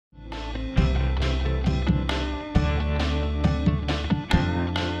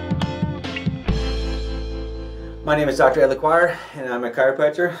My name is Dr. Ed LaQuire, and I'm a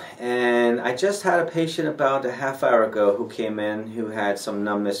chiropractor. And I just had a patient about a half hour ago who came in who had some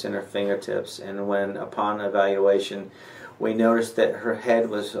numbness in her fingertips. And when, upon evaluation, we noticed that her head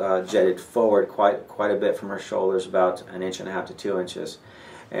was jetted forward quite a bit from her shoulders, about 1.5 inches to 2 inches.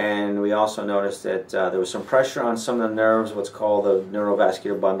 And we also noticed that there was some pressure on some of the nerves, what's called the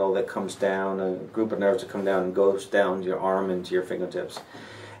neurovascular bundle, that comes down, a group of nerves that come down and goes down your arm into your fingertips.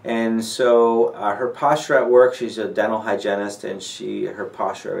 And so her posture at work, she's a dental hygienist, and her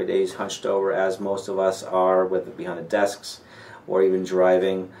posture every day is hunched over, as most of us are, whether behind the desks or even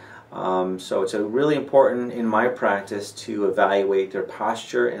driving. So it's really important in my practice to evaluate their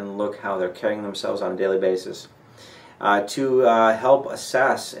posture and look how they're carrying themselves on a daily basis to help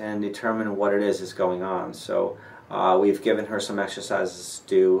assess and determine what it is that's going on. So we've given her some exercises to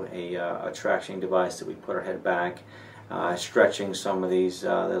do, a traction device that we put her head back, stretching some of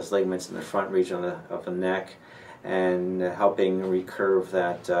those ligaments in the front region of the neck, and helping recurve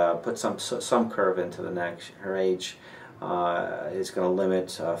that, put some curve into the neck. Her age is going to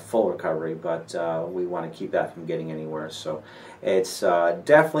limit full recovery, but we want to keep that from getting anywhere. So it's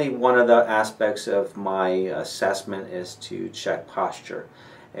definitely one of the aspects of my assessment is to check posture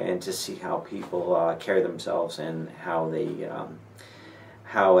and to see how people carry themselves and how they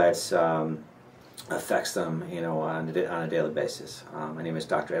how it's affects them, on a daily basis. My name is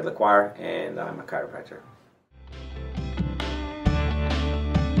Dr. Ed LaQuire, and I'm a chiropractor.